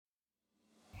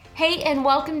Hey, and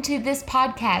welcome to this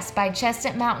podcast by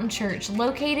Chestnut Mountain Church,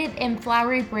 located in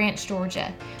Flowery Branch,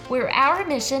 Georgia, where our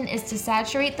mission is to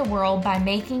saturate the world by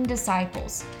making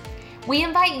disciples. We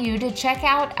invite you to check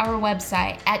out our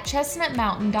website at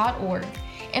chestnutmountain.org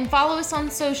and follow us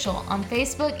on social on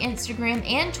Facebook, Instagram,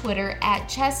 and Twitter at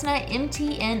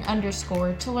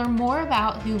chestnutmtn_ to learn more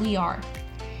about who we are.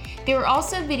 There are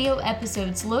also video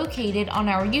episodes located on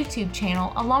our YouTube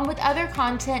channel, along with other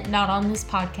content not on this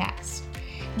podcast.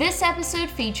 This episode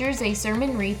features a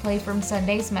sermon replay from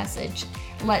Sunday's message.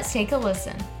 Let's take a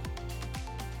listen.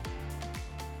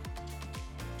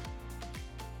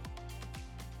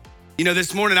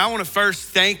 This morning I want to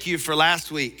first thank you for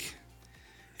last week.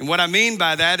 And what I mean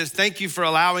by that is thank you for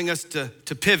allowing us to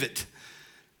pivot.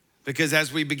 Because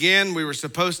as we began, we were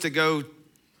supposed to go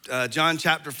John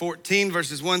chapter 14,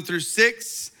 verses 1 through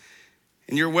 6.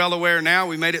 And you're well aware now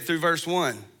we made it through verse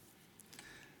 1.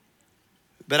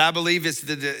 But I believe it's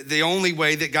the only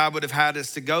way that God would have had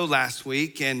us to go last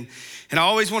week. And I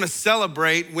always want to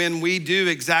celebrate when we do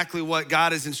exactly what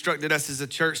God has instructed us as a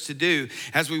church to do.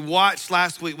 As we watched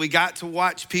last week, we got to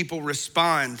watch people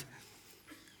respond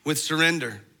with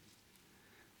surrender.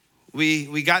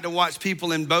 We got to watch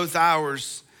people in both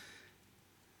hours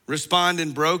respond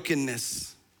in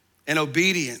brokenness and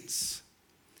obedience.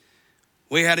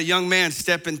 We had a young man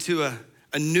step into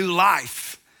a new life,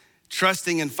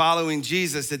 trusting and following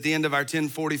Jesus at the end of our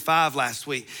 1045 last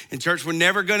week. In church, we're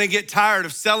never gonna get tired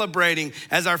of celebrating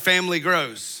as our family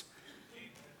grows.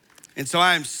 And so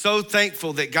I am so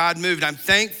thankful that God moved. I'm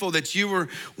thankful that you were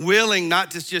willing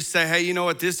not to just say, hey, you know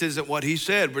what, this isn't what he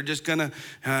said. We're just gonna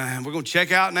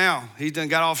check out now. He done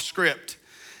got off script.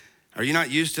 Are you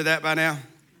not used to that by now?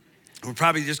 We're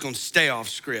probably just gonna stay off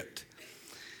script.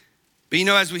 But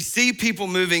as we see people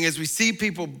moving, as we see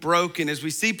people broken, as we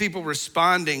see people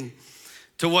responding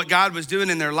to what God was doing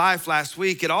in their life last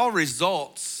week, it all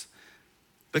results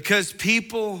because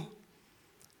people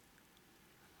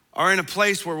are in a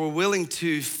place where we're willing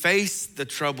to face the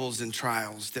troubles and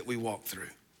trials that we walk through.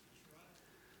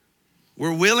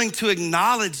 We're willing to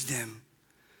acknowledge them.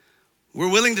 We're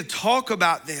willing to talk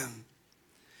about them.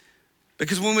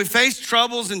 Because when we face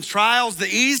troubles and trials, the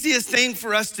easiest thing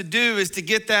for us to do is to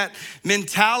get that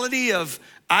mentality of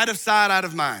out of sight, out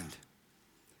of mind.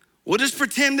 We'll just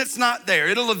pretend it's not there.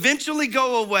 It'll eventually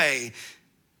go away.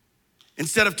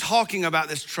 Instead of talking about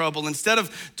this trouble, instead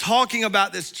of talking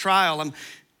about this trial.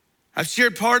 I've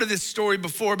shared part of this story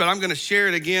before, but I'm gonna share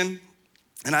it again.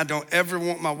 And I don't ever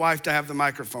want my wife to have the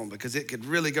microphone because it could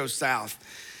really go south.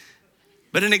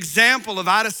 But an example of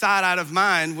out of sight, out of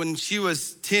mind, when she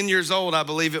was 10 years old, I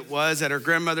believe it was, at her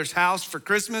grandmother's house for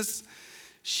Christmas,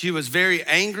 she was very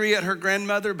angry at her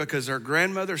grandmother because her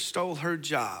grandmother stole her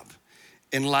job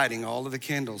in lighting all of the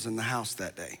candles in the house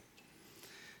that day.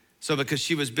 So because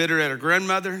she was bitter at her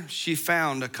grandmother, she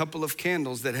found a couple of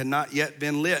candles that had not yet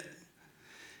been lit.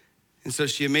 And so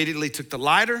she immediately took the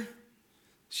lighter.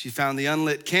 She found the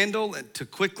unlit candle and to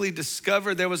quickly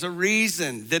discover there was a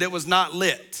reason that it was not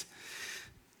lit.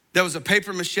 There was a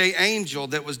paper mache angel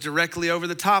that was directly over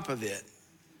the top of it.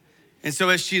 And so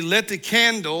as she lit the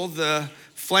candle, the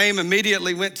flame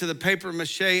immediately went to the paper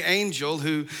mache angel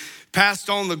who passed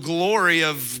on the glory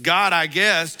of God, I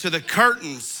guess, to the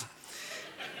curtains.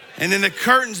 And then the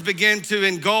curtains began to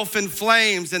engulf in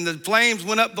flames, and the flames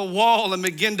went up the wall and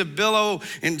began to billow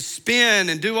and spin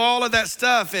and do all of that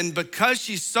stuff. And because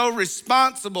she's so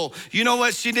responsible, you know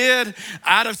what she did?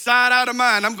 Out of sight, out of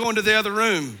mind. I'm going to the other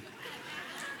room.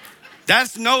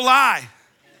 That's no lie.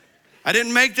 I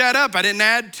didn't make that up. I didn't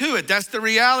add to it. That's the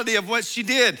reality of what she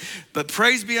did. But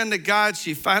praise be unto God,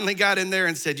 she finally got in there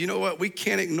and said, you know what? We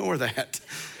can't ignore that.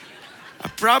 I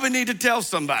probably need to tell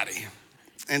somebody.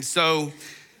 And so,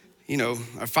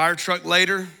 a fire truck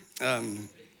later,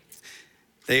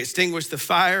 they extinguished the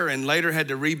fire and later had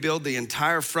to rebuild the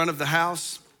entire front of the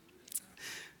house.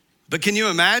 But can you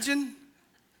imagine?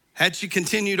 Had she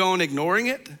continued on ignoring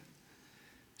it?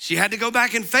 She had to go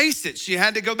back and face it. She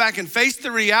had to go back and face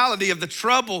the reality of the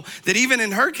trouble that even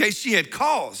in her case she had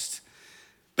caused.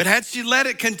 But had she let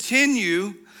it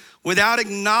continue without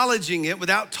acknowledging it,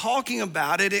 without talking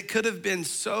about it, it could have been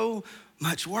so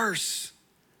much worse.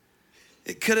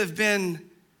 It could have been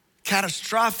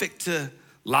catastrophic to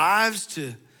lives,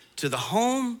 to the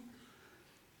home.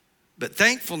 But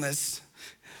thankfulness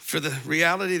for the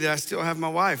reality that I still have my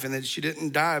wife and that she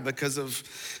didn't die because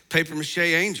of paper mache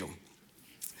angel.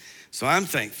 So I'm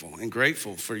thankful and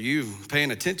grateful for you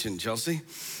paying attention, Chelsea.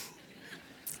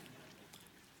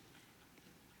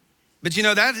 But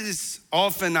that is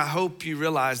often, I hope you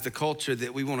realize, the culture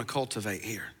that we want to cultivate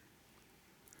here.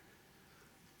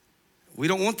 We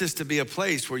don't want this to be a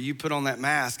place where you put on that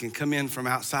mask and come in from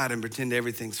outside and pretend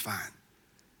everything's fine.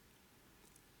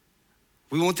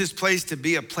 We want this place to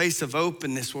be a place of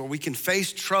openness where we can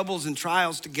face troubles and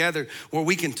trials together, where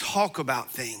we can talk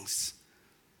about things.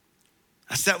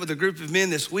 I sat with a group of men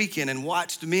this weekend and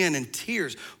watched men in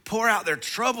tears pour out their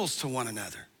troubles to one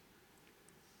another.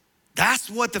 That's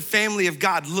what the family of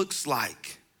God looks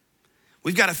like.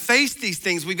 We've got to face these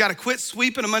things. We've got to quit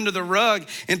sweeping them under the rug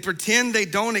and pretend they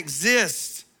don't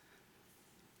exist.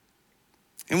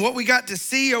 And what we got to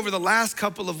see over the last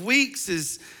couple of weeks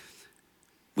is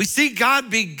we see God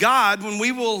be God when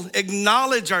we will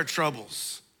acknowledge our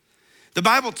troubles. The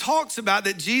Bible talks about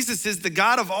that Jesus is the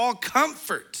God of all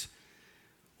comfort.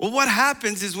 Well, what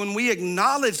happens is when we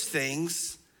acknowledge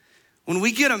things, when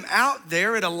we get them out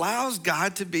there, it allows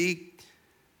God to be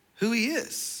who he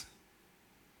is.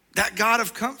 That God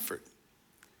of comfort.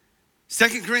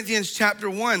 2 Corinthians chapter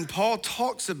 1, Paul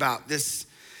talks about this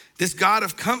God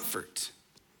of comfort.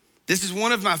 This is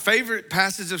one of my favorite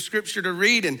passages of scripture to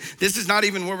read, and this is not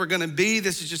even where we're gonna be.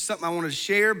 This is just something I wanted to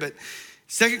share, but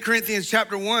 2 Corinthians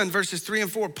chapter 1, verses 3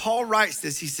 and 4, Paul writes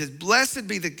this. He says, "Blessed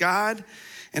be the God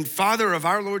and Father of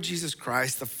our Lord Jesus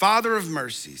Christ, the Father of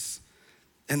mercies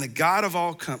and the God of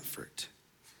all comfort,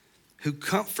 who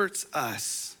comforts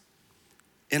us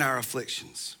in our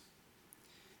afflictions."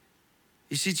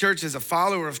 You see, church, as a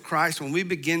follower of Christ, when we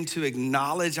begin to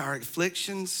acknowledge our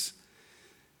afflictions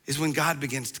is when God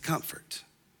begins to comfort.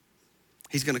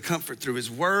 He's gonna comfort through his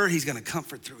word. He's gonna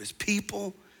comfort through his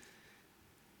people.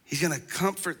 He's gonna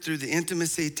comfort through the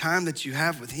intimacy time that you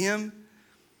have with him.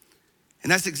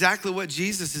 And that's exactly what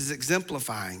Jesus is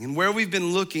exemplifying and where we've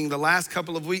been looking the last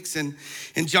couple of weeks in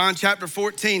John chapter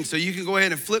 14. So you can go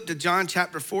ahead and flip to John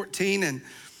chapter 14. And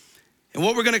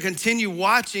what we're gonna continue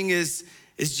watching is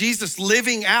Jesus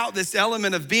living out this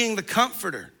element of being the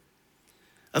comforter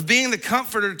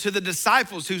to the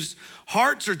disciples whose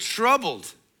hearts are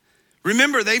troubled.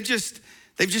 Remember, they've just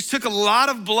took a lot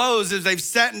of blows as they've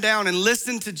sat down and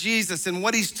listened to Jesus, and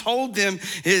what he's told them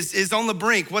is on the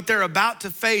brink, what they're about to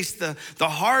face, the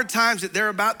hard times that they're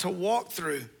about to walk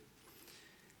through.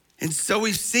 And so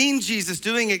we've seen Jesus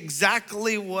doing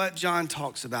exactly what John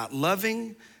talks about,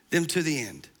 loving them to the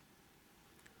end.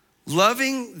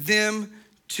 Loving them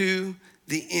to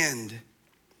the end.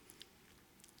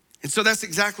 And so that's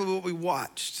exactly what we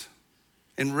watched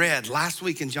and read last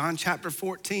week in John chapter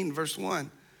 14, verse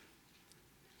 1.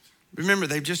 Remember,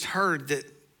 they've just heard that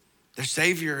their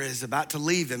Savior is about to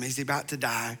leave them. He's about to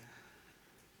die.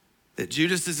 That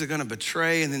Judas is gonna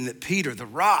betray, and then that Peter, the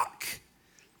rock,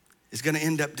 is gonna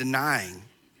end up denying.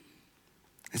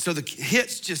 And so the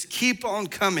hits just keep on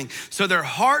coming. So their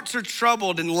hearts are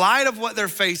troubled in light of what they're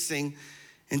facing.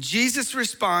 And Jesus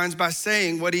responds by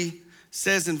saying what he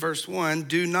says in verse 1,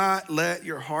 "Do not let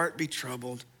your heart be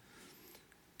troubled.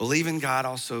 Believe in God,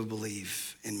 also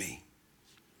believe in me."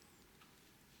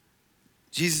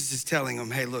 Jesus is telling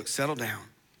them, hey, look, settle down.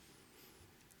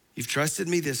 You've trusted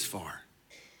me this far.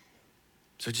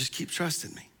 So just keep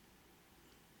trusting me.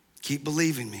 Keep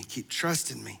believing me, keep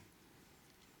trusting me.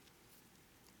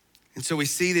 And so we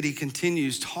see that he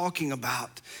continues talking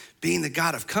about being the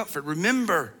God of comfort.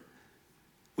 Remember,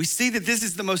 we see that this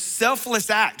is the most selfless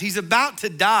act. He's about to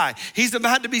die. He's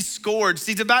about to be scourged.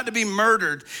 He's about to be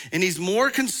murdered. And he's more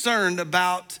concerned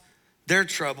about their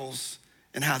troubles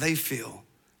and how they feel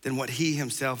than what he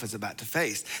himself is about to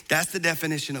face. That's the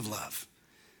definition of love.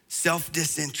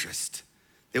 Self-disinterest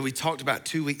that we talked about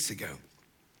 2 weeks ago.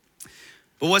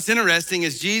 But what's interesting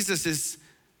is Jesus is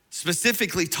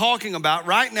specifically talking about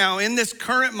right now in this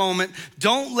current moment,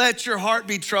 don't let your heart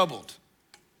be troubled.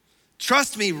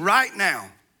 Trust me right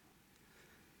now.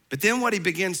 But then what he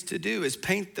begins to do is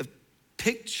paint the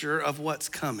picture of what's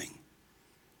coming.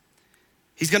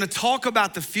 He's gonna talk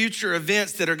about the future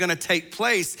events that are gonna take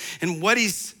place, and what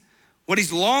he's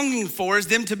longing for is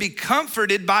them to be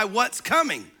comforted by what's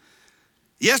coming.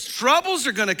 Yes, troubles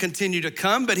are gonna continue to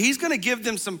come, but he's gonna give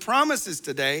them some promises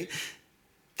today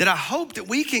that I hope that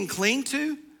we can cling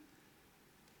to,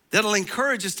 that'll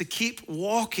encourage us to keep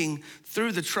walking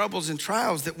through the troubles and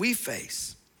trials that we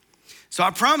face. So I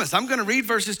promise I'm gonna read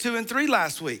verses 2 and 3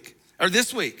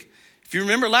 this week. If you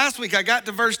remember last week, I got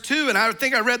to verse 2 and I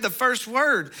think I read the first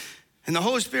word, and the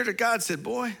Holy Spirit of God said,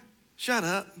 boy, shut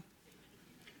up.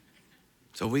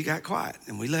 So we got quiet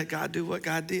and we let God do what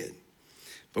God did.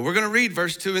 But we're gonna read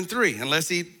verse 2 and 3 unless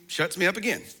he shuts me up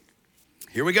again.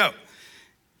 Here we go.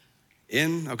 We're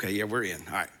in,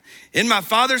 all right. In my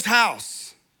Father's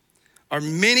house are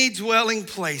many dwelling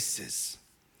places.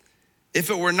 If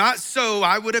it were not so,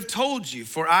 I would have told you,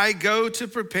 for I go to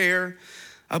prepare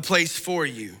a place for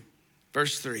you.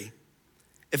 Verse 3,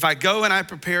 if I go and I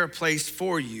prepare a place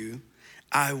for you,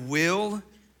 I will,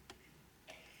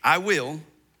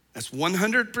 that's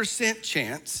 100%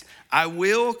 chance, I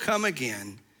will come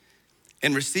again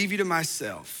and receive you to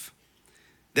myself,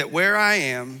 that where I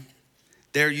am,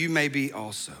 there you may be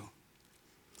also.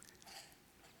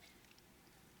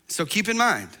 So keep in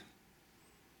mind,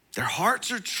 their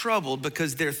hearts are troubled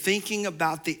because they're thinking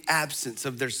about the absence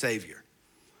of their Savior.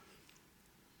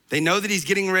 They know that he's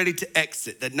getting ready to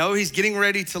exit, that know he's getting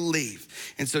ready to leave.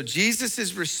 And so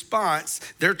Jesus' response,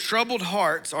 their troubled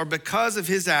hearts are because of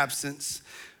his absence,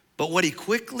 but what he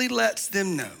quickly lets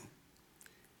them know,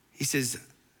 he says,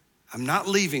 I'm not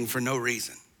leaving for no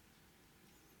reason.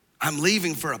 I'm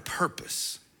leaving for a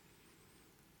purpose.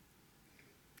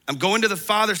 I'm going to the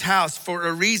Father's house for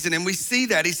a reason. And we see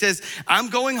that. He says, I'm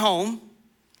going home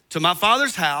to my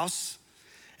Father's house.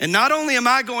 And not only am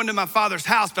I going to my Father's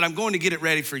house, but I'm going to get it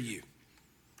ready for you.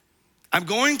 I'm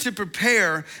going to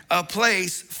prepare a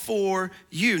place for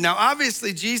you. Now,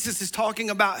 obviously, Jesus is talking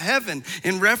about heaven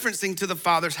in referencing to the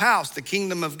Father's house, the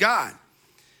kingdom of God.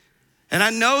 And I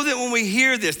know that when we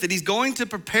hear this, that he's going to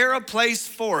prepare a place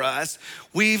for us,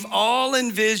 we've all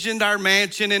envisioned our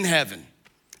mansion in heaven.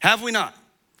 Have we not?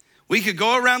 We could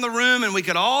go around the room and we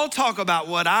could all talk about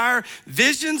what our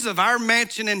visions of our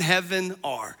mansion in heaven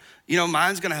are. You know,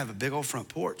 mine's gonna have a big old front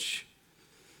porch,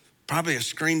 probably a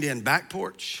screened in back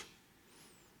porch,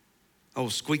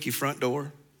 old squeaky front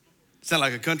door. Sound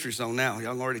like a country song now.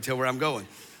 Y'all can already tell where I'm going.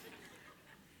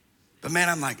 But man,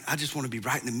 I'm like, I just wanna be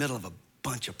right in the middle of a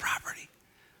bunch of property.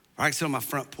 Or I can sit on my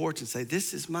front porch and say,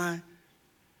 this is my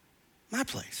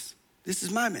place. This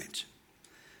is my mansion.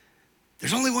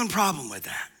 There's only one problem with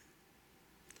that.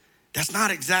 That's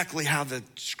not exactly how the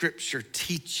scripture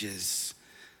teaches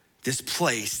this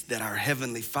place that our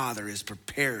Heavenly Father is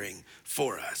preparing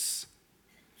for us.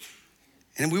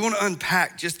 And we want to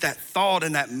unpack just that thought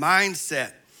and that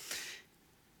mindset.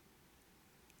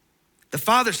 The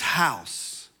Father's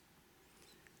house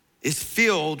is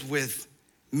filled with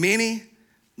many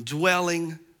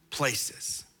dwelling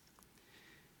places.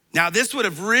 Now, this would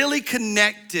have really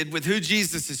connected with who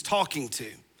Jesus is talking to.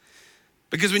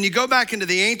 Because when you go back into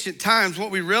the ancient times,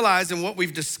 what we realize and what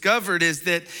we've discovered is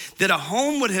that a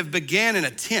home would have began in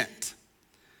a tent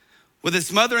with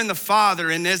its mother and the father.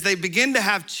 And as they begin to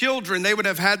have children, they would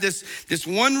have had this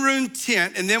one-room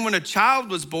tent. And then when a child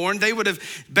was born, they would have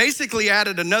basically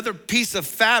added another piece of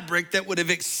fabric that would have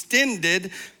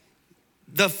extended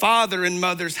the father and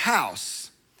mother's house.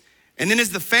 And then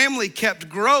as the family kept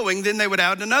growing, then they would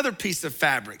add another piece of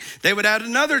fabric. They would add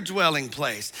another dwelling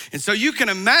place. And so you can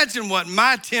imagine what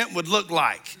my tent would look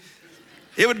like.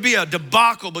 It would be a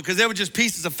debacle because there were just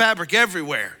pieces of fabric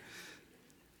everywhere.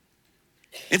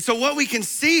 And so what we can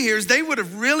see here is they would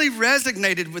have really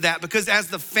resonated with that because as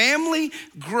the family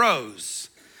grows,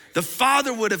 the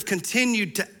father would have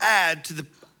continued to add to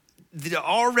the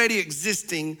already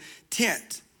existing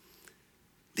tent.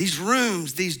 These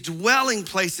rooms, these dwelling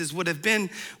places would have been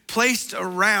placed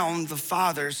around the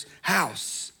Father's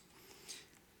house.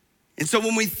 And so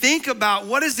when we think about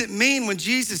what does it mean when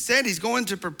Jesus said he's going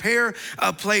to prepare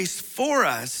a place for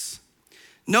us,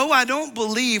 no, I don't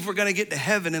believe we're gonna get to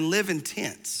heaven and live in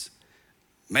tents.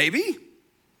 Maybe.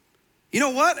 You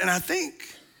know what? And I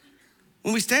think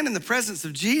when we stand in the presence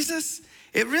of Jesus,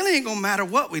 it really ain't gonna matter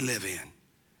what we live in.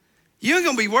 You ain't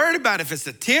gonna be worried about if it's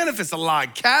a tent, if it's a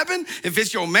log cabin, if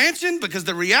it's your mansion, because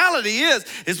the reality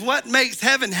is what makes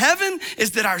heaven heaven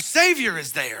is that our Savior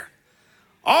is there.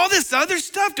 All this other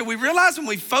stuff, do we realize when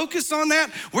we focus on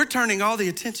that, we're turning all the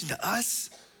attention to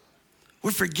us? We're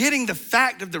forgetting the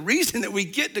fact of the reason that we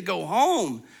get to go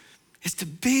home is to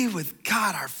be with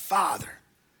God our Father,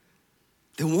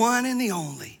 the one and the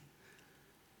only.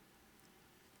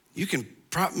 You can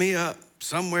prop me up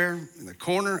somewhere in the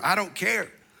corner, I don't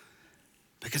care.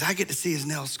 Because I get to see his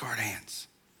nail-scarred hands.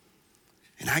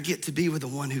 And I get to be with the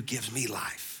one who gives me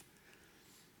life.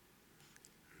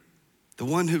 The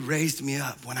one who raised me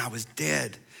up when I was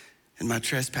dead in my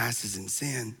trespasses and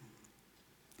sin.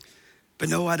 But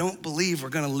no, I don't believe we're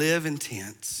gonna live in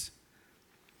tents.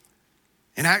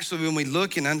 And actually, when we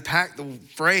look and unpack the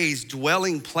phrase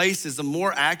dwelling places, a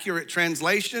more accurate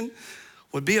translation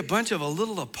would be a bunch of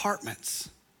little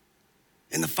apartments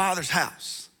in the Father's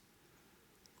house.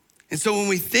 And so when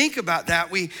we think about that,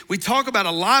 we talk about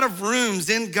a lot of rooms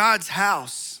in God's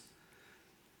house.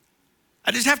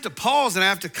 I just have to pause and I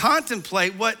have to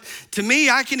contemplate what, to me,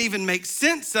 I can even make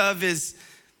sense of is,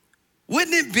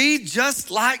 wouldn't it be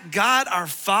just like God our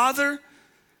Father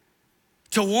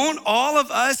to want all of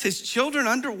us, his children,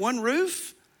 under one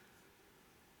roof?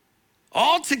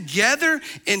 all together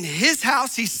in his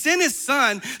house. He sent his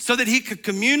son so that he could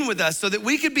commune with us, so that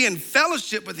we could be in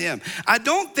fellowship with him. I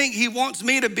don't think he wants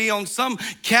me to be on some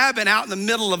cabin out in the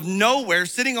middle of nowhere,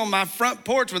 sitting on my front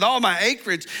porch with all my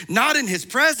acreage, not in his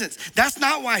presence. That's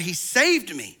not why he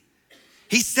saved me.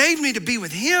 He saved me to be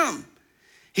with him.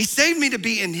 He saved me to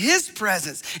be in his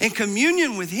presence, in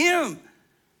communion with him.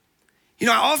 You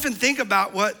know, I often think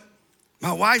about what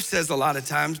my wife says a lot of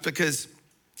times, because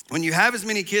when you have as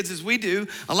many kids as we do,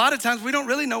 a lot of times we don't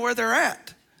really know where they're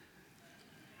at.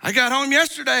 I got home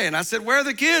yesterday and I said, where are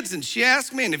the kids? And she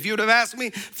asked me, and if you would have asked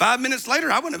me 5 minutes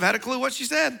later, I wouldn't have had a clue what she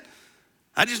said.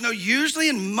 I just know usually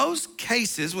in most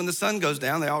cases when the sun goes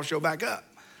down, they all show back up.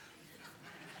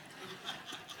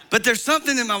 But there's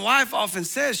something that my wife often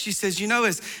says. She says, you know,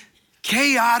 as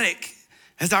chaotic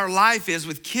as our life is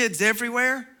with kids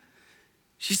everywhere,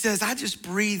 she says, I just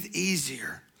breathe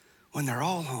easier when they're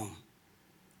all home.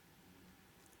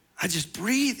 I just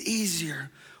breathe easier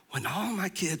when all my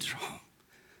kids are home.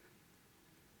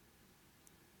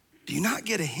 Do you not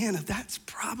get a hint of that's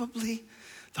probably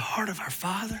the heart of our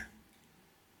Father?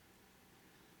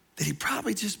 That he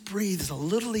probably just breathes a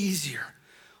little easier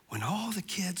when all the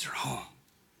kids are home,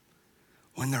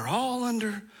 when they're all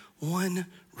under one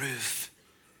roof.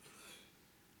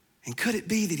 And could it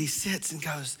be that he sits and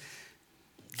goes,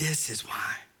 this is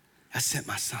why I sent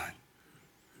my son,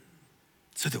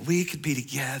 so that we could be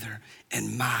together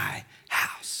in my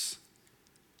house.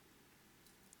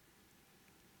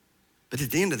 But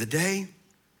at the end of the day,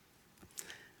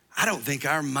 I don't think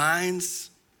our minds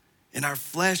and our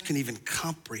flesh can even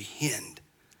comprehend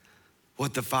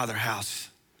what the Father house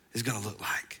is gonna look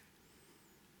like,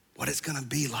 what it's gonna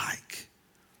be like.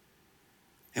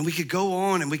 And we could go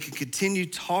on and we could continue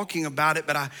talking about it,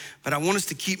 but I want us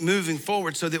to keep moving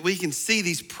forward so that we can see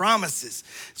these promises.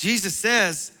 Jesus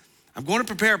says, I'm going to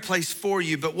prepare a place for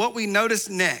you, but what we notice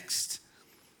next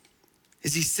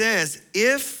is he says,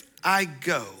 if I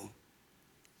go,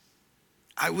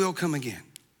 I will come again.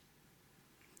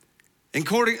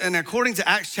 And according to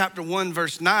Acts chapter 1,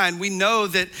 verse 9, we know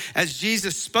that as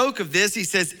Jesus spoke of this, he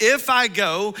says, if I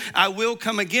go, I will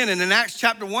come again. And in Acts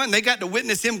chapter 1, they got to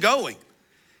witness him going.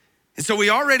 And so we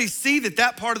already see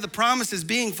that part of the promise is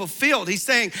being fulfilled. He's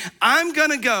saying, I'm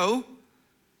gonna go,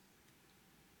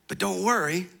 but don't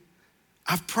worry,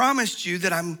 I've promised you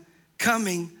that I'm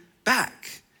coming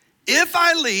back. If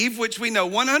I leave, which we know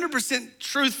 100%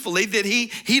 truthfully that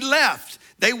he left.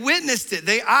 They witnessed it.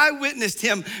 They eyewitnessed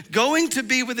him going to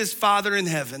be with his Father in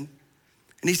heaven.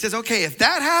 And he says, okay, if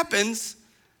that happens,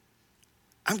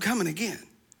 I'm coming again.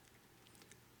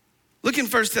 Look in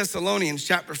 1 Thessalonians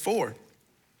chapter 4.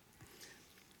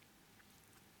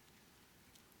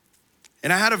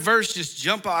 And I had a verse just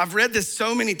jump off. I've read this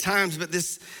so many times, but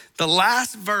the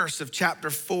last verse of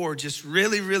chapter 4 just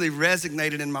really, really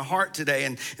resonated in my heart today.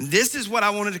 And this is what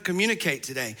I wanted to communicate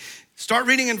today. Start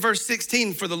reading in verse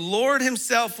 16. For the Lord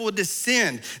himself will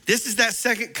descend. This is that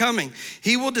second coming.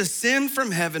 He will descend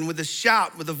from heaven with a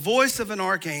shout, with the voice of an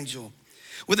archangel,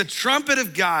 with a trumpet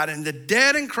of God, and the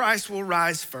dead in Christ will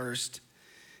rise first.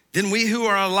 Then we who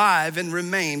are alive and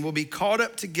remain will be caught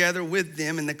up together with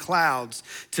them in the clouds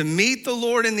to meet the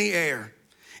Lord in the air.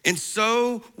 And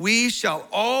so we shall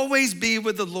always be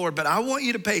with the Lord. But I want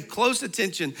you to pay close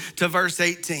attention to verse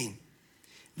 18.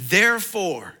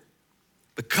 Therefore,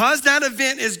 because that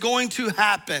event is going to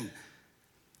happen,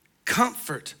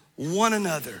 comfort one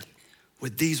another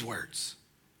with these words.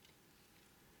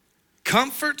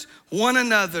 Comfort one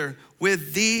another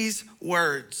with these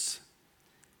words.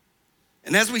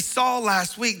 And as we saw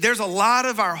last week, there's a lot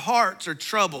of our hearts are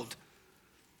troubled.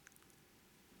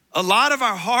 A lot of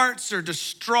our hearts are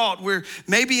distraught. We're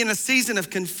maybe in a season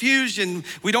of confusion.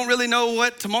 We don't really know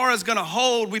what tomorrow's gonna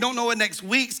hold. We don't know what next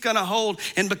week's gonna hold.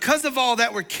 And because of all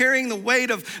that, we're carrying the weight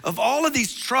of all of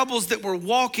these troubles that we're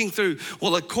walking through.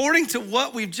 Well, according to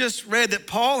what we've just read that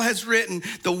Paul has written,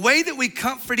 the way that we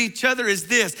comfort each other is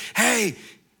this. Hey,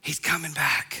 he's coming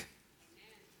back.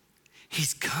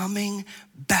 He's coming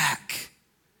back.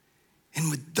 And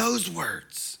with those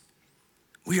words,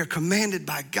 we are commanded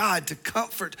by God to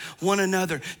comfort one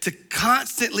another, to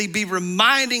constantly be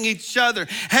reminding each other,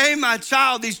 hey, my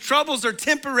child, these troubles are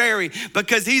temporary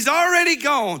because he's already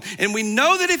gone. And we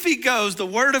know that if he goes, the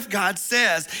word of God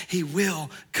says he will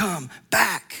come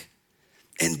back.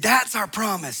 And that's our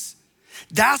promise.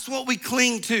 That's what we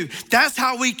cling to. That's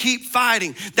how we keep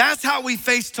fighting. That's how we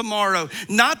face tomorrow.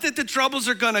 Not that the troubles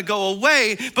are gonna go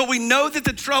away, but we know that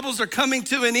the troubles are coming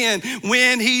to an end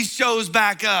when he shows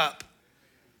back up.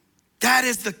 That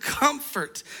is the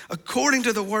comfort, according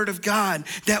to the word of God,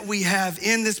 that we have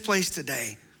in this place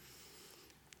today.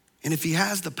 And if he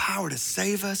has the power to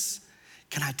save us,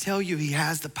 can I tell you, he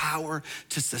has the power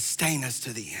to sustain us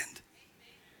to the end.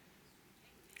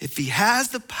 If he has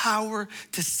the power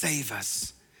to save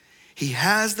us, he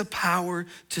has the power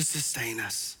to sustain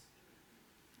us.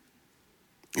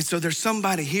 And so there's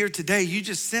somebody here today, you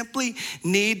just simply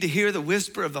need to hear the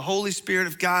whisper of the Holy Spirit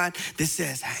of God that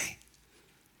says, hey,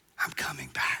 I'm coming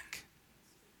back.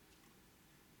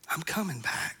 I'm coming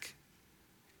back.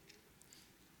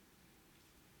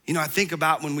 You know, I think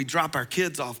about when we drop our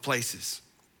kids off places.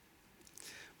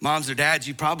 Moms or dads,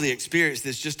 you probably experienced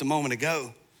this just a moment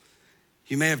ago.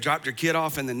 You may have dropped your kid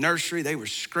off in the nursery. They were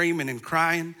screaming and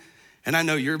crying. And I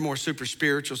know you're more super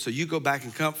spiritual, so you go back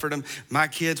and comfort them. My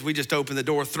kids, we just open the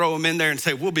door, throw them in there and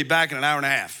say, we'll be back in an hour and a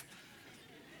half.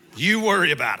 You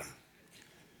worry about them.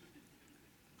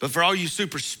 But for all you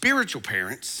super spiritual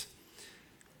parents,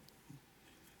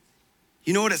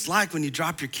 you know what it's like when you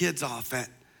drop your kids off at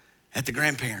the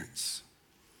grandparents',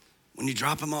 when you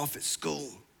drop them off at school,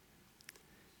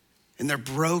 and they're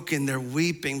broken, they're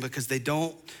weeping because they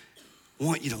don't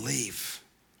want you to leave.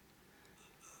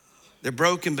 They're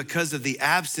broken because of the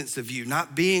absence of you,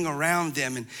 not being around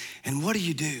them. And what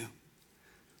do?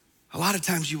 A lot of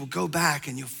times you will go back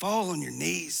and you'll fall on your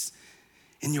knees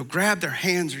and you'll grab their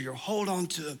hands or you'll hold on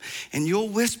to them and you'll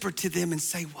whisper to them and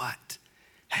say what?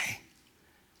 Hey,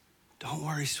 don't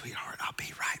worry, sweetheart, I'll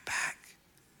be right back.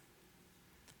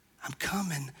 I'm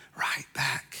coming right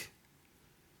back.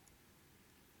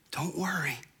 Don't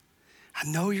worry. I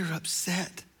know you're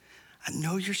upset. I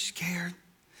know you're scared.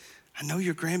 I know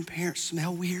your grandparents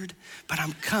smell weird, but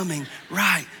I'm coming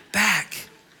right back.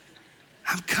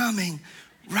 I'm coming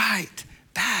right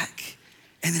back.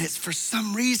 And then it's for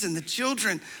some reason the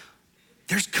children,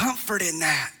 there's comfort in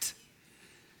that.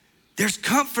 There's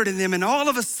comfort in them, and all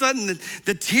of a sudden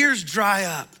the tears dry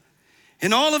up.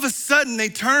 And all of a sudden they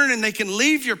turn and they can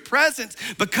leave your presence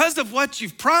because of what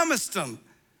you've promised them.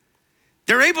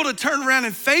 They're able to turn around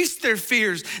and face their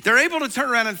fears. They're able to turn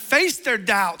around and face their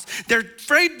doubts. They're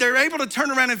able to turn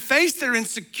around and face their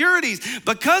insecurities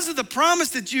because of the promise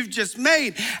that you've just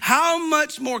made. How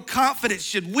much more confident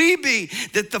should we be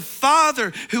that the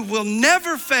Father who will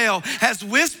never fail has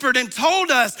whispered and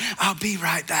told us, I'll be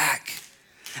right back.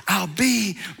 I'll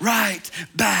be right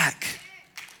back.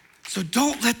 So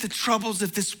don't let the troubles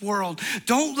of this world,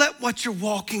 don't let what you're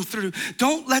walking through,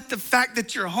 don't let the fact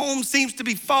that your home seems to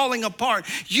be falling apart.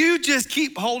 You just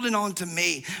keep holding on to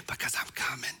me because I'm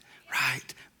coming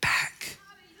right back.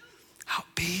 I'll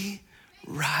be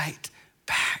right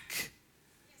back.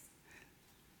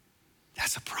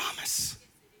 That's a promise.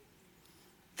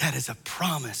 That is a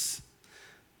promise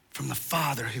from the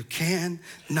Father who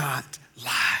cannot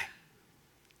lie.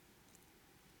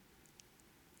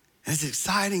 As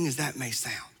exciting as that may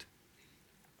sound,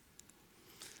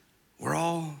 we're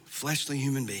all fleshly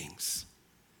human beings.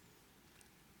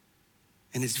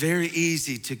 And it's very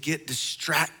easy to get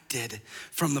distracted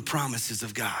from the promises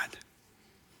of God.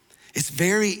 It's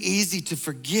very easy to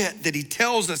forget that he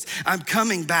tells us, I'm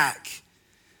coming back,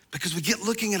 because we get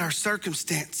looking at our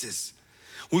circumstances.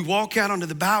 We walk out onto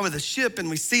the bow of the ship and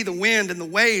we see the wind and the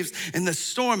waves and the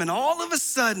storm, and all of a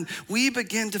sudden we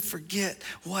begin to forget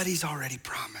what he's already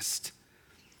promised.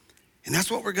 And that's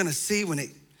what we're gonna see when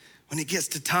it gets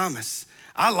to Thomas.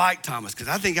 I like Thomas because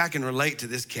I think I can relate to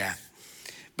this cat.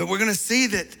 But we're gonna see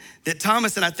that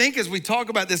Thomas, and I think as we talk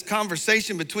about this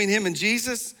conversation between him and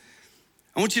Jesus,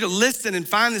 I want you to listen and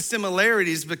find the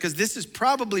similarities, because this is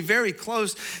probably very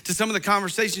close to some of the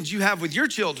conversations you have with your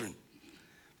children.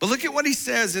 But look at what he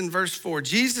says in verse 4.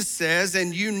 Jesus says,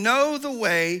 and you know the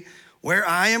way where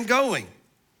I am going.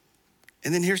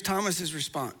 And then here's Thomas's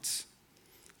response.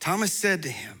 Thomas said to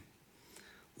him,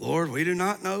 Lord, we do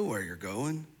not know where you're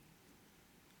going.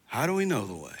 How do we know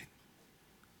the way?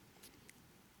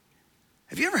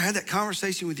 Have you ever had that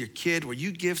conversation with your kid where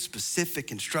you give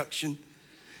specific instruction?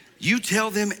 You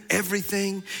tell them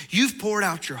everything. You've poured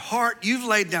out your heart. You've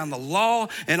laid down the law.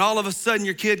 And all of a sudden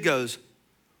your kid goes,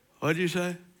 what'd you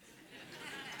say?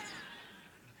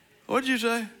 What'd you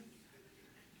say?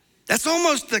 That's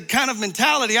almost the kind of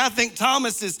mentality I think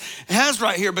Thomas has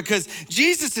right here, because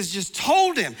Jesus has just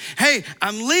told him, hey,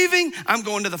 I'm leaving. I'm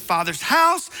going to the Father's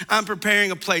house. I'm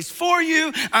preparing a place for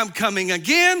you. I'm coming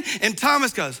again. And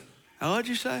Thomas goes, oh, what'd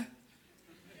you say?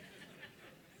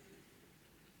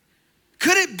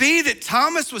 Could it be that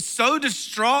Thomas was so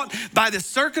distraught by the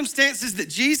circumstances that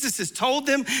Jesus has told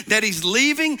them that he's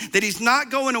leaving, that he's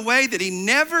not going away, that he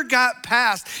never got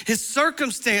past his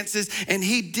circumstances and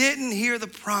he didn't hear the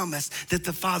promise that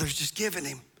the Father's just given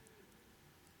him?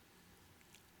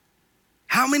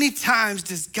 How many times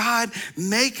does God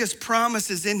make us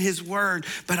promises in his word,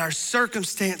 but our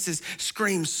circumstances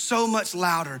scream so much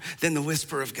louder than the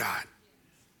whisper of God?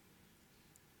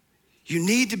 You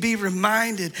need to be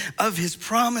reminded of his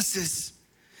promises.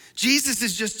 Jesus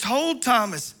has just told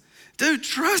Thomas, dude,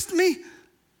 trust me.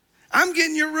 I'm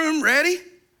getting your room ready.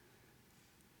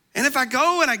 And if I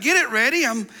go and I get it ready,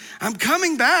 I'm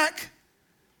coming back.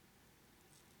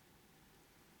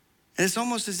 And it's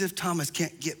almost as if Thomas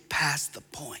can't get past the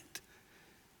point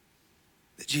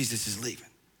that Jesus is leaving.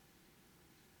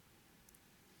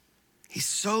 He's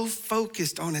so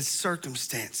focused on his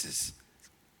circumstances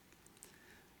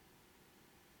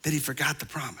that he forgot the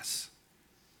promise.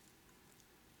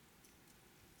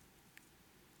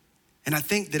 And I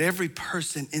think that every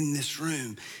person in this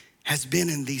room has been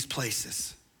in these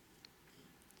places,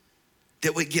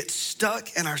 that we get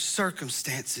stuck in our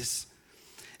circumstances,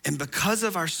 and because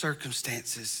of our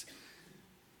circumstances,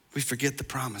 we forget the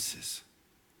promises.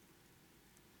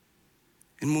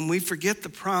 And when we forget the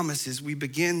promises, we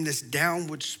begin this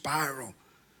downward spiral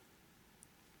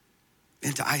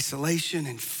into isolation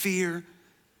and fear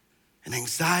and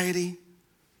anxiety,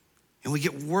 and we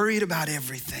get worried about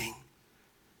everything.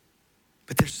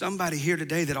 But there's somebody here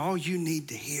today that all you need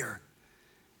to hear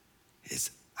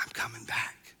is, I'm coming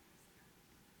back.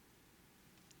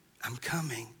 I'm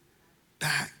coming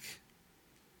back.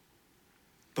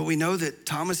 But we know that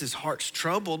Thomas's heart's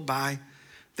troubled by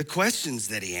the questions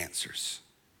that he answers.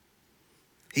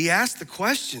 He asked the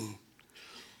question,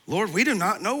 Lord, we do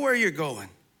not know where you're going.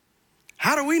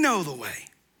 How do we know the way?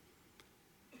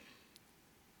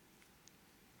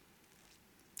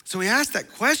 So he asked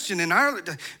that question, and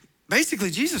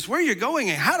basically, Jesus, where are you going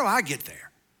and how do I get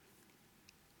there?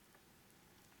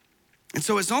 And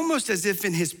so it's almost as if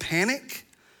in his panic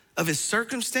of his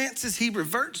circumstances, he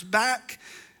reverts back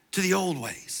to the old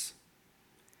ways.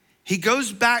 He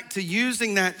goes back to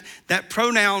using that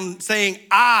pronoun saying,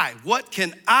 I. What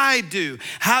can I do?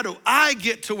 How do I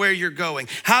get to where you're going?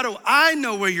 How do I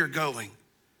know where you're going?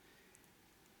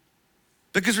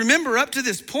 Because remember, up to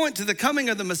this point, to the coming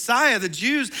of the Messiah, the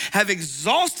Jews have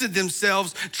exhausted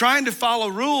themselves trying to follow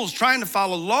rules, trying to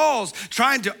follow laws,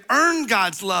 trying to earn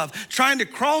God's love, trying to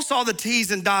cross all the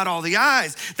T's and dot all the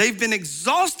I's. They've been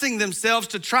exhausting themselves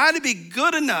to try to be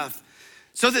good enough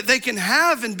so that they can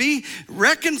have and be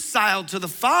reconciled to the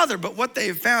Father. But what they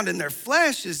have found in their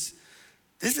flesh is,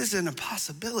 this is an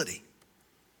impossibility.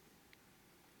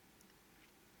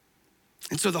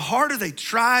 And so the harder they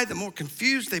try, the more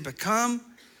confused they become.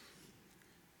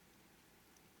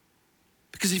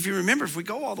 Because if you remember, if we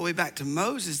go all the way back to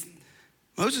Moses,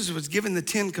 Moses was given the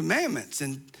 10 commandments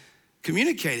and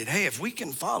communicated, hey, if we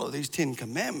can follow these 10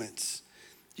 commandments,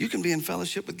 you can be in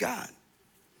fellowship with God.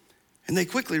 And they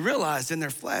quickly realized in their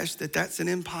flesh that that's an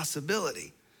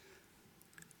impossibility.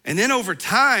 And then over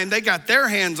time, they got their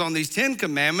hands on these 10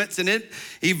 commandments, and it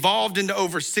evolved into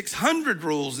over 600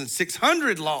 rules and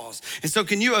 600 laws. And so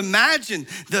can you imagine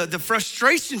the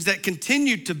frustrations that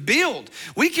continued to build?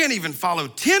 We can't even follow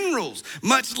 10 rules,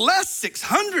 much less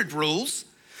 600 rules.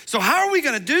 So how are we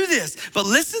gonna do this? But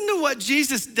listen to what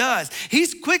Jesus does.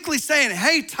 He's quickly saying,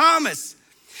 hey, Thomas,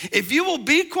 if you will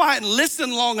be quiet and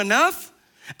listen long enough,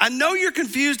 I know you're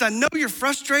confused, I know you're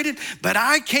frustrated, but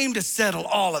I came to settle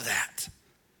all of that.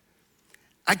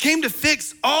 I came to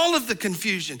fix all of the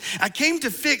confusion. I came to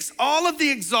fix all of the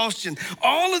exhaustion,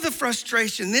 all of the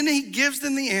frustration. Then he gives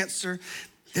them the answer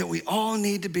that we all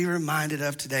need to be reminded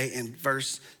of today in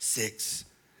verse 6.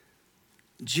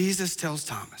 Jesus tells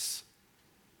Thomas,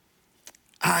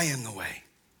 I am the way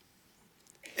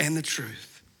and the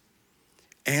truth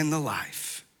and the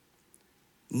life.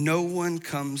 No one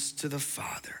comes to the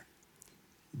Father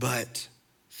but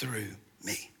through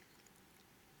me.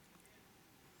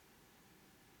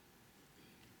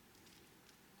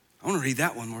 I want to read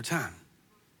that one more time,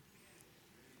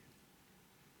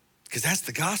 because that's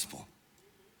the gospel.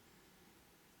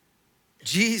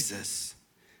 Jesus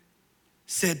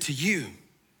said to you,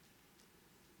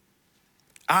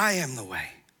 I am the way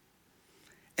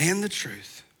and the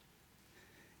truth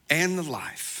and the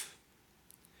life.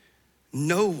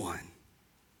 No one,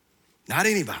 not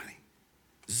anybody,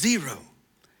 zero,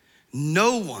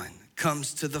 no one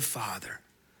comes to the Father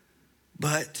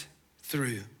but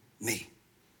through me.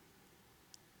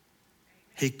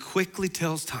 He quickly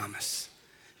tells Thomas,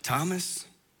 Thomas,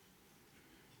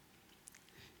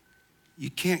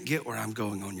 you can't get where I'm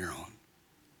going on your own.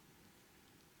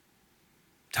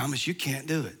 Thomas, you can't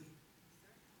do it.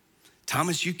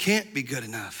 Thomas, you can't be good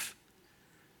enough.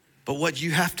 But what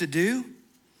you have to do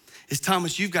is,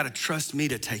 Thomas, you've got to trust me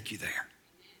to take you there.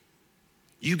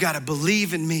 You got to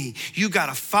believe in me. You got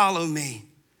to follow me.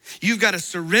 You've got to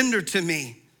surrender to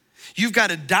me. You've got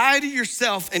to die to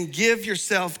yourself and give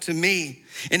yourself to me.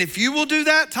 And if you will do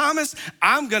that, Thomas,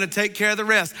 I'm going to take care of the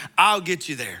rest. I'll get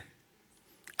you there.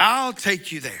 I'll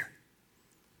take you there.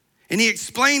 And he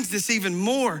explains this even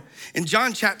more in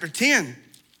John chapter 10.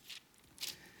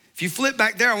 If you flip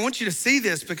back there, I want you to see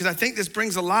this because I think this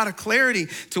brings a lot of clarity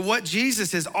to what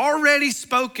Jesus has already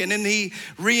spoken, and he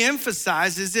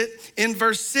reemphasizes it in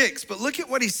verse 6. But look at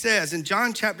what he says in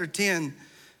John chapter 10,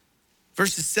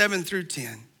 verses 7 through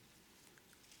 10.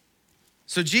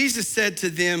 So Jesus said to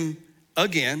them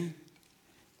again,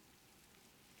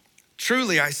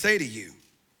 truly I say to you,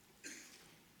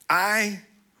 I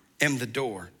am the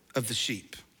door of the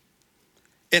sheep.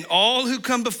 And all who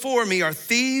come before me are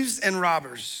thieves and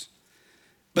robbers,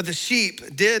 but the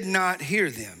sheep did not hear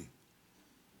them.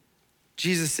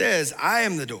 Jesus says, I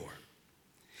am the door.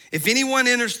 If anyone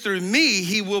enters through me,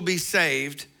 he will be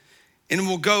saved and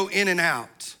will go in and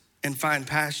out and find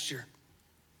pasture.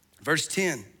 Verse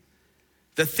 10,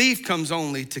 the thief comes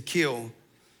only to kill,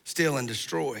 steal, and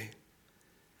destroy.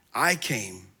 I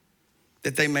came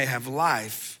that they may have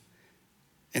life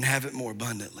and have it more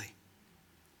abundantly.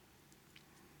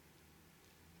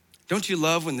 Don't you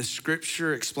love when the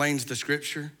scripture explains the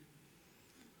scripture?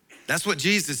 That's what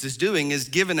Jesus is doing, is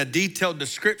giving a detailed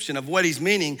description of what he's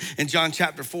meaning in John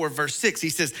chapter 4, verse 6. He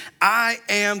says, I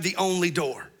am the only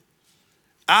door.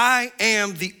 I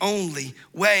am the only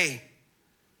way.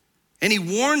 And he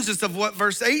warns us of what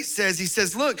verse 8 says. He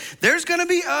says, look, there's gonna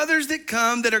be others that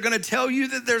come that are gonna tell you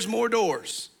that there's more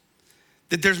doors,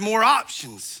 that there's more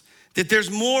options, that there's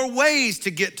more ways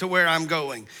to get to where I'm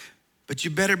going. But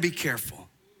you better be careful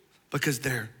because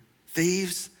they're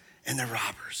thieves and they're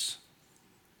robbers.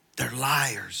 They're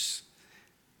liars.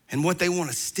 And what they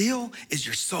wanna steal is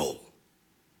your soul.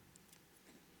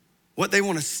 What they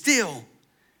wanna steal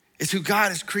is who God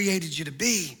has created you to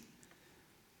be.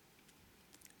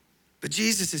 But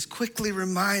Jesus is quickly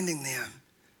reminding them,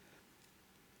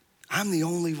 I'm the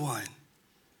only one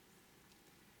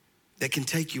that can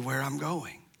take you where I'm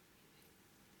going.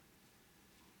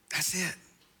 That's it.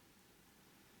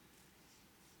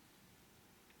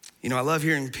 You know, I love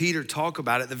hearing Peter talk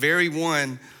about it, the very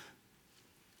one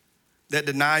that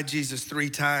denied Jesus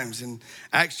 3 times. In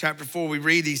Acts chapter 4, we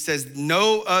read, he says,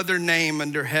 no other name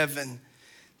under heaven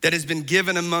that has been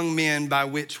given among men by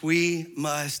which we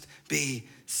must be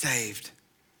saved.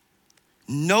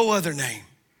 No other name.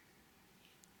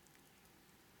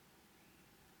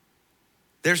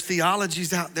 There's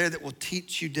theologies out there that will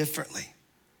teach you differently.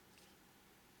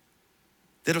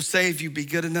 That'll say if you be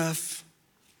good enough,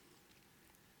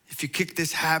 if you kick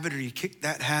this habit or you kick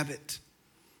that habit.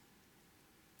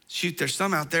 Shoot, there's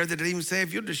some out there that even say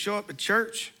if you'll just show up at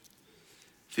church,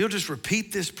 if you'll just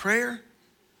repeat this prayer,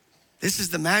 this is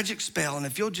the magic spell, and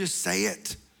if you'll just say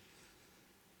it,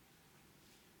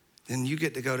 then you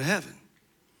get to go to heaven.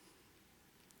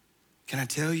 Can I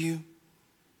tell you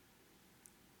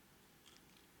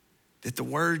that the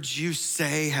words you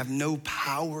say have no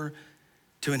power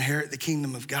to inherit the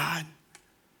kingdom of God?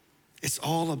 It's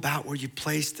all about where you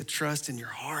place the trust in your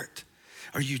heart.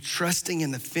 Are you trusting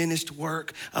in the finished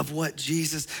work of what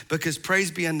Jesus? Because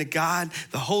praise be unto God,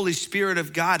 the Holy Spirit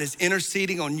of God is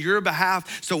interceding on your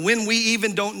behalf. So when we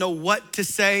even don't know what to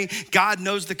say, God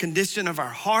knows the condition of our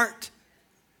heart.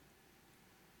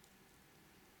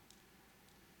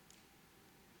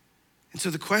 And so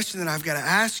the question that I've got to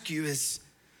ask you is,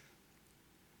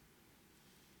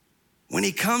 when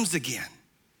he comes again,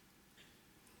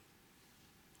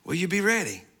 will you be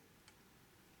ready?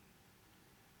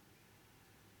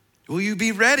 Will you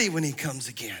be ready when he comes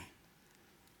again?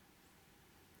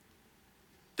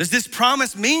 Does this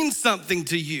promise mean something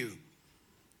to you?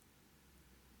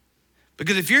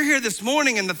 Because if you're here this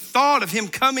morning and the thought of him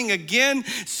coming again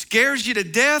scares you to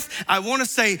death, I want to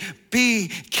say, be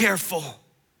careful.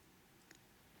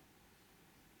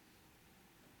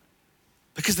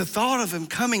 Because the thought of him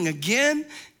coming again,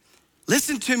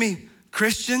 listen to me,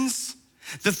 Christians,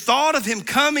 the thought of him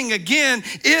coming again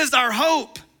is our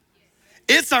hope.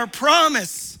 It's our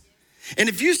promise. And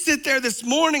if you sit there this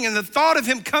morning and the thought of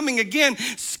him coming again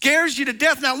scares you to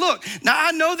death. Now look,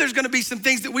 I know there's gonna be some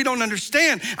things that we don't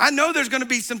understand. I know there's gonna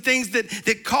be some things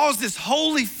that cause this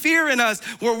holy fear in us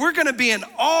where we're gonna be in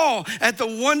awe at the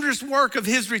wondrous work of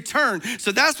his return.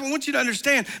 So that's what I want you to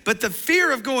understand. But the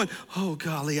fear of going, oh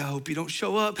golly, I hope you don't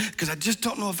show up because I just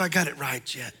don't know if I got it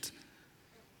right yet.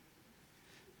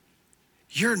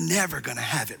 You're never gonna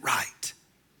have it right.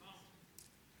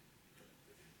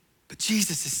 But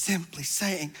Jesus is simply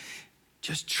saying,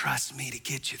 just trust me to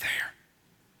get you there.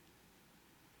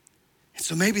 And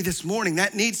so maybe this morning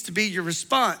that needs to be your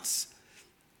response.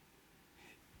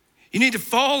 You need to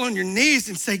fall on your knees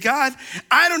and say, God,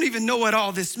 I don't even know what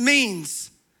all this means.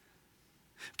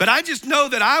 But I just know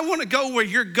that I want to go where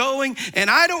you're going, and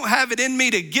I don't have it in me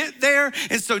to get there.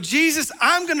 And so, Jesus,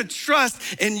 I'm going to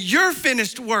trust in your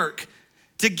finished work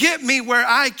to get me where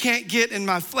I can't get in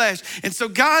my flesh. And so,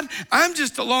 God, I'm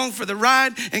just along for the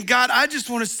ride. And God, I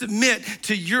just want to submit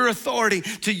to your authority,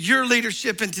 to your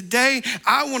leadership. And today,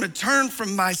 I want to turn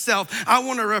from myself. I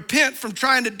want to repent from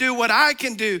trying to do what I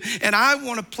can do. And I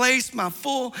want to place my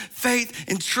full faith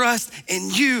and trust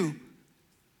in you.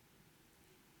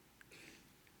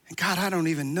 And God, I don't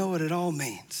even know what it all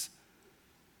means.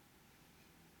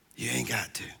 You ain't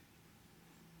got to.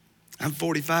 I'm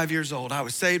 45 years old. I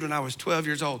was saved when I was 12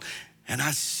 years old, and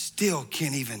I still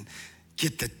can't even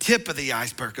get the tip of the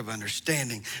iceberg of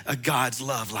understanding a God's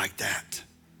love like that.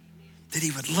 That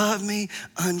he would love me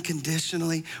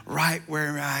unconditionally right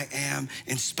where I am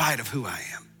in spite of who I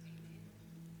am.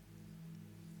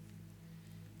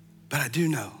 But I do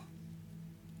know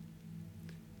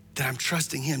that I'm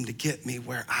trusting him to get me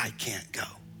where I can't go.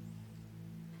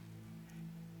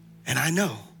 And I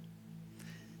know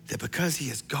that because he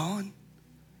is gone,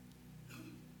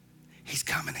 he's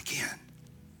coming again.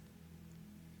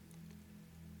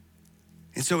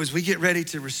 And so as we get ready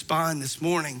to respond this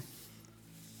morning,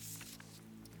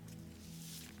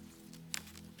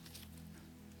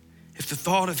 if the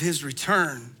thought of his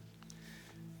return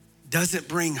doesn't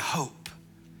bring hope,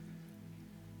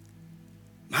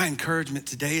 my encouragement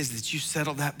today is that you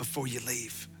settle that before you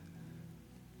leave.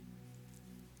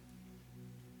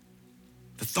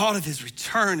 The thought of his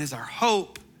return is our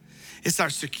hope. It's our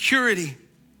security.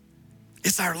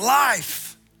 It's our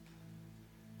life.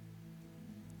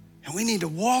 And we need to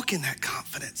walk in that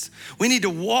confidence. We need to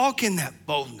walk in that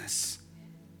boldness.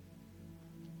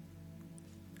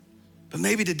 But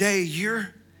maybe today you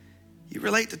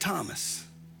relate to Thomas.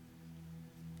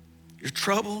 You're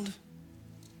troubled.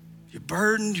 You're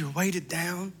burdened, you're weighted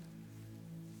down,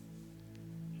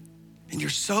 and you're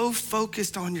so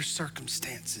focused on your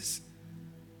circumstances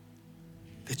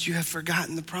that you have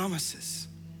forgotten the promises.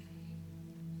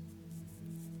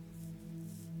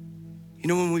 You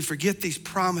know, when we forget these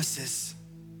promises,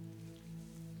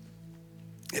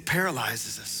 it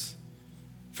paralyzes us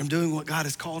from doing what God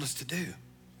has called us to do.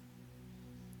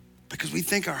 Because we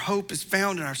think our hope is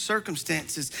found in our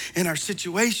circumstances, in our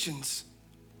situations.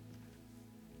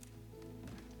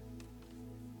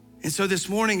 And so this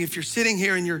morning, if you're sitting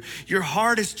here and your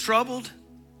heart is troubled,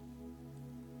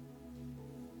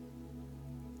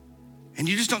 and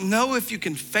you just don't know if you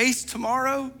can face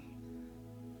tomorrow,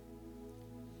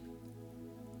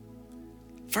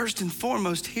 first and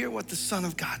foremost, hear what the Son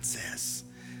of God says.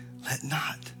 Let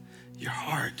not your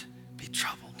heart be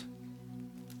troubled.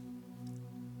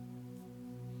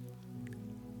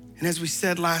 And as we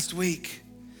said last week,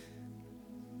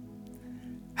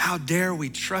 how dare we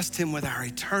trust him with our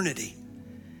eternity,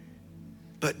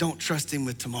 but don't trust him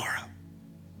with tomorrow?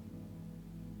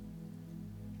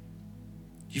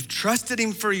 You've trusted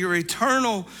him for your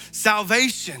eternal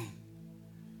salvation.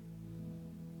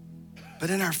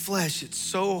 But in our flesh, it's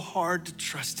so hard to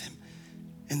trust him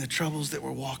in the troubles that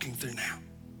we're walking through now.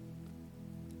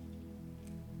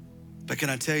 But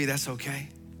can I tell you that's okay?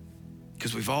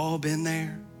 Because we've all been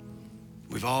there.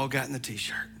 We've all gotten the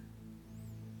t-shirt.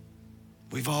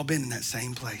 We've all been in that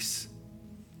same place.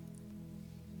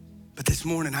 But this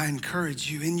morning, I encourage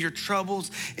you in your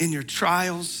troubles, in your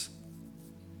trials,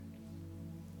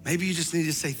 maybe you just need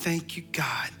to say, thank you,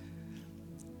 God,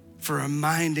 for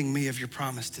reminding me of your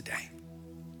promise today.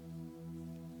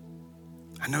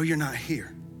 I know you're not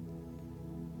here.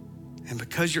 And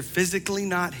because you're physically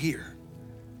not here,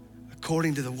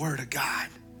 according to the word of God,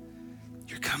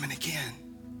 you're coming again.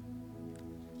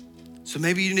 So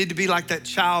maybe you need to be like that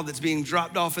child that's being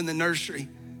dropped off in the nursery.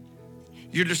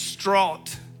 You're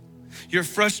distraught. You're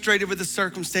frustrated with the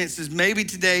circumstances. Maybe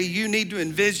today you need to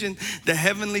envision the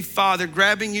Heavenly Father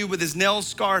grabbing you with his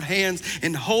nail-scarred hands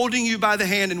and holding you by the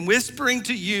hand and whispering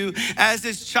to you as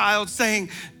his child saying,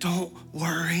 don't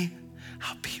worry,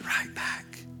 I'll be right back.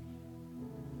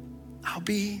 I'll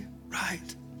be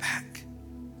right back.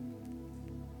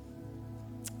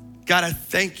 God, I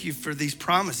thank you for these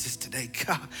promises today.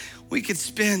 God, we could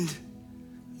spend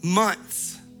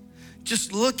months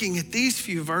just looking at these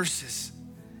few verses.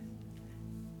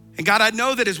 And God, I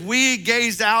know that as we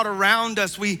gaze out around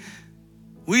us, we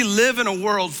live in a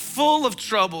world full of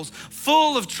troubles,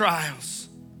 full of trials,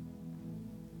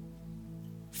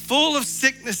 full of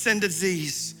sickness and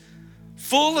disease,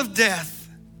 full of death.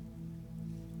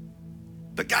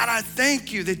 But God, I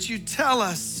thank you that you tell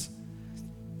us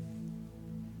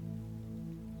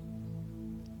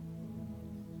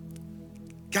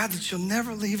God, that you'll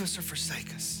never leave us or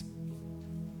forsake us.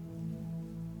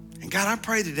 And God, I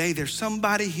pray today there's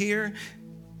somebody here,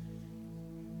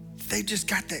 they just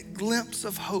got that glimpse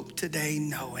of hope today,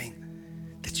 knowing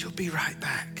that you'll be right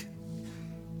back.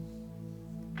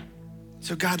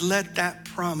 So God, let that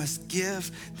promise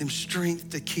give them strength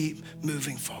to keep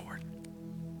moving forward.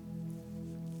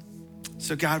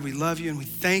 So God, we love you and we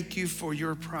thank you for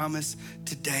your promise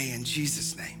today in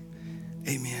Jesus' name,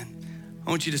 amen. I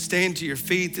want you to stand to your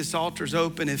feet. This altar's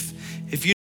open. If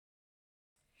you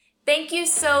Thank you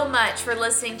so much for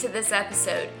listening to this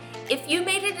episode. If you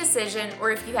made a decision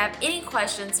or if you have any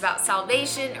questions about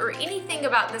salvation or anything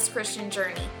about this Christian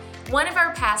journey, one of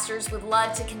our pastors would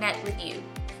love to connect with you.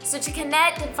 So to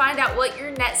connect and find out what your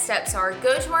next steps are,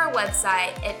 go to our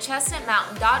website at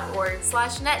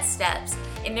chestnutmountain.org/nextsteps,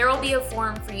 and there will be a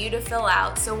form for you to fill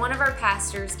out so one of our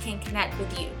pastors can connect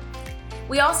with you.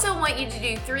 We also want you to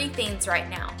do 3 things right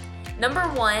now. Number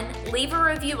 1, leave a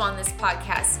review on this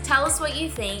podcast. Tell us what you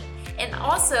think, and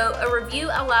also a review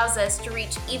allows us to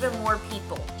reach even more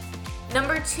people.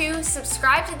 Number 2,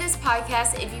 subscribe to this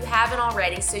podcast if you haven't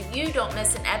already so you don't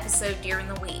miss an episode during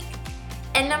the week.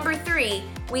 And number 3,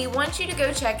 we want you to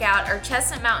go check out our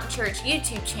Chestnut Mountain Church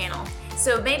YouTube channel.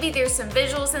 So maybe there's some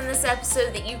visuals in this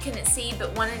episode that you couldn't see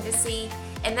but wanted to see,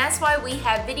 and that's why we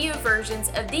have video versions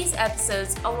of these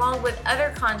episodes along with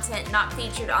other content not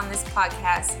featured on this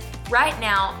podcast right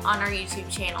now on our YouTube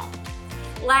channel.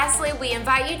 Lastly, we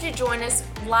invite you to join us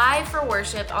live for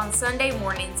worship on Sunday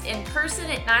mornings in person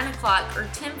at 9 o'clock or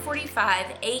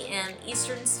 10:45 a.m.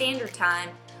 Eastern Standard Time,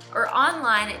 or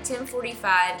online at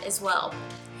 10:45 as well.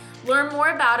 Learn more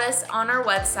about us on our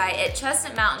website at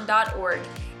chestnutmountain.org,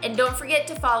 and don't forget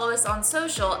to follow us on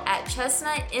social at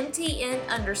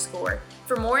chestnutmtn_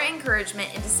 for more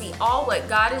encouragement and to see all what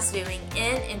God is doing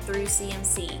in and through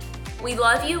CMC. We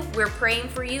love you, we're praying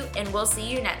for you, and we'll see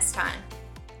you next time.